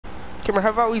Come here,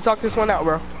 how about we talk this one out,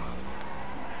 bro?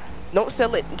 Don't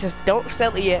sell it. Just don't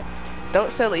sell it yet.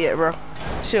 Don't sell it yet, bro.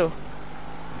 Chill.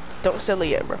 Don't sell it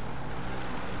yet, bro.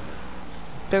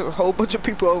 There's a whole bunch of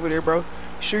people over there, bro.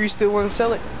 Sure you still want to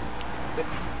sell it?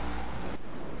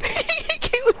 He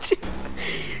killed you.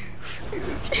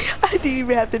 I didn't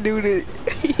even have to do this.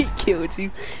 He killed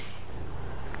you.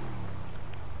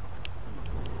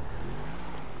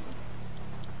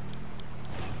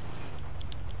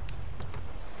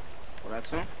 Well,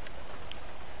 that's him.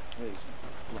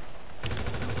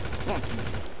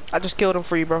 I just killed him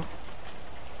for you, bro.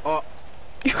 Oh.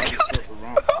 You killed the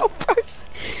wrong person.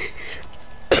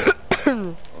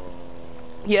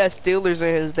 Yeah, Steelers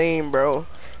in his name, bro.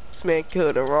 This man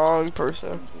killed the wrong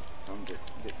person.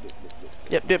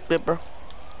 Dip, bro.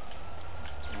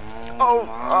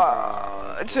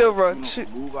 Oh, chill, bro.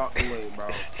 Move out the way, bro.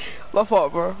 My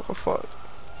fault, bro. My fault.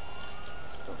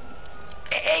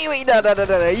 Hey, wait, no.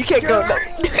 You can't go. No.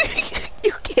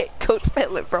 You can't go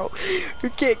sell it, bro. You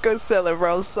can't go sell it,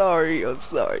 bro. I'm sorry,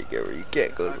 Gary. You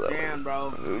can't go sell it. Damn, bro.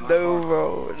 No,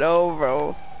 bro. No,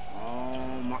 bro.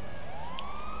 Oh my.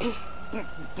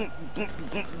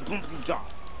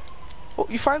 Oh,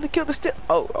 you finally killed the still.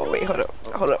 Oh, wait, hold up.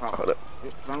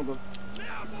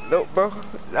 Nope, bro.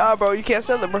 Nah, bro, you can't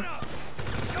sell it, bro.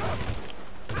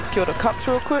 Kill the cops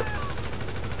real quick.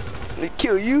 They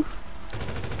kill you.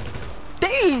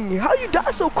 Dang, how you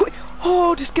die so quick?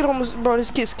 Oh, this kid almost, bro,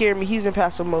 this kid scared me. He's in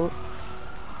passive mode.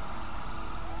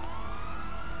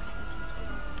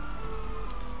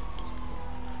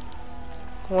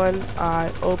 One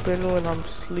eye open when I'm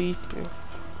sleeping.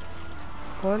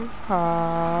 One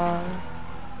eye.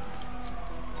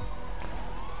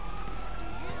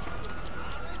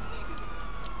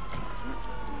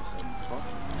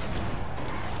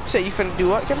 Say you finna do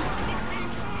what, Kevin?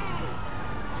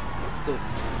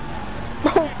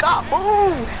 Oh God!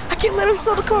 Ooh! I can't let him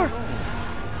sell the car.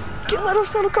 Can't let him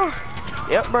sell the car.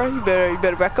 Yep, bro. You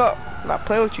better back up. I'm not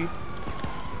playing with you.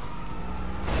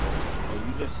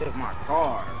 You just hit my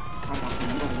car. You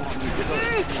don't want me to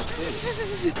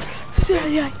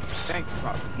Yeah. Thank you,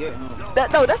 bro. Get him.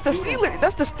 No, that's the Steelers.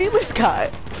 That's the Steelers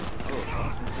guy.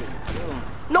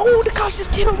 No, the cops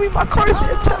just killed me. My car is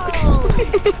impounded.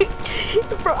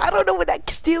 Bro, I don't know what that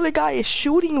Steeler guy is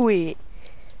shooting with,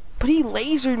 but he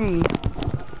lasered me.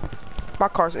 My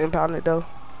car's impounded though.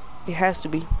 It has to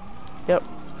be. Yep.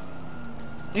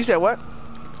 You said what?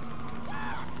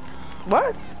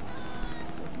 What?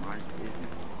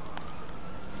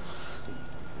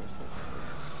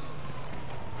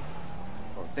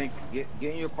 Oh, thank you.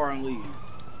 Get in your car and leave.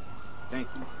 Thank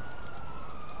you.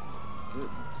 Good.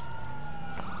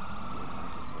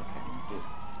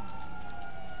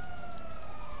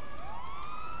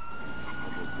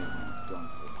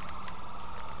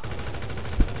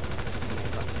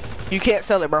 You can't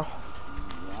sell it, bro. You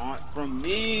want from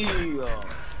me? You know what?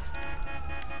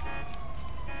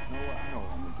 I know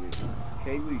what I'm gonna get.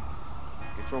 Kaylee,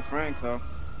 get your friend, cuz.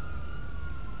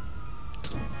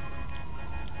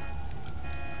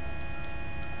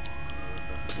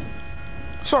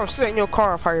 So I'm setting your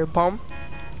car on fire, bum.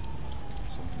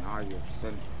 So now you're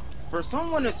upset. For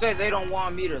someone to say they don't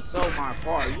want me to sell my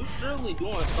car, you're surely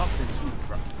doing something too,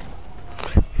 bro.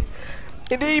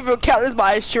 It didn't even count as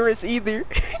my insurance either.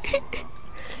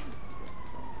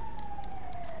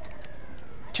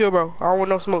 Chill, bro. I don't want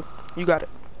no smoke. You got it.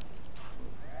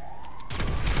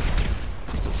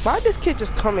 Why'd this kid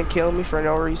just come and kill me for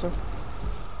no reason?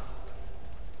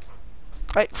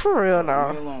 Like, for real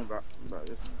now.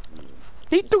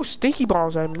 He threw sticky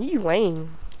bombs at me. He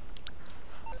lame.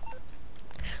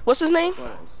 What's his name?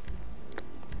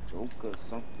 Joker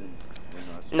something.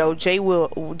 No, J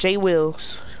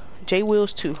Wills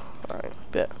 2. Alright,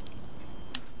 bet.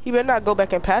 He better not go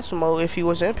back in passive mode if he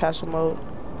was in passive mode.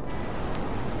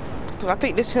 Cause I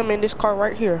think this him in this car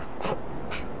right here.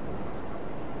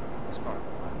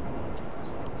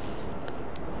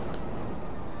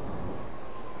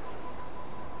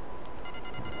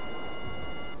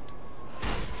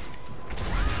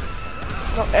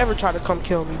 Don't ever try to come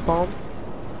kill me, bum.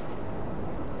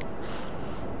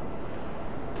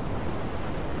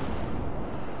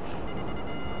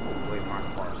 My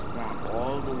car spawned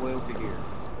all the way over here.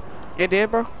 It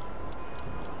did, bro.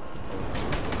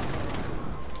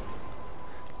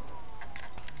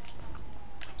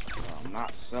 I'm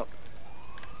not so.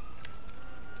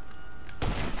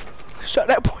 Shut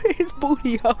that boy his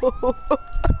booty, yo.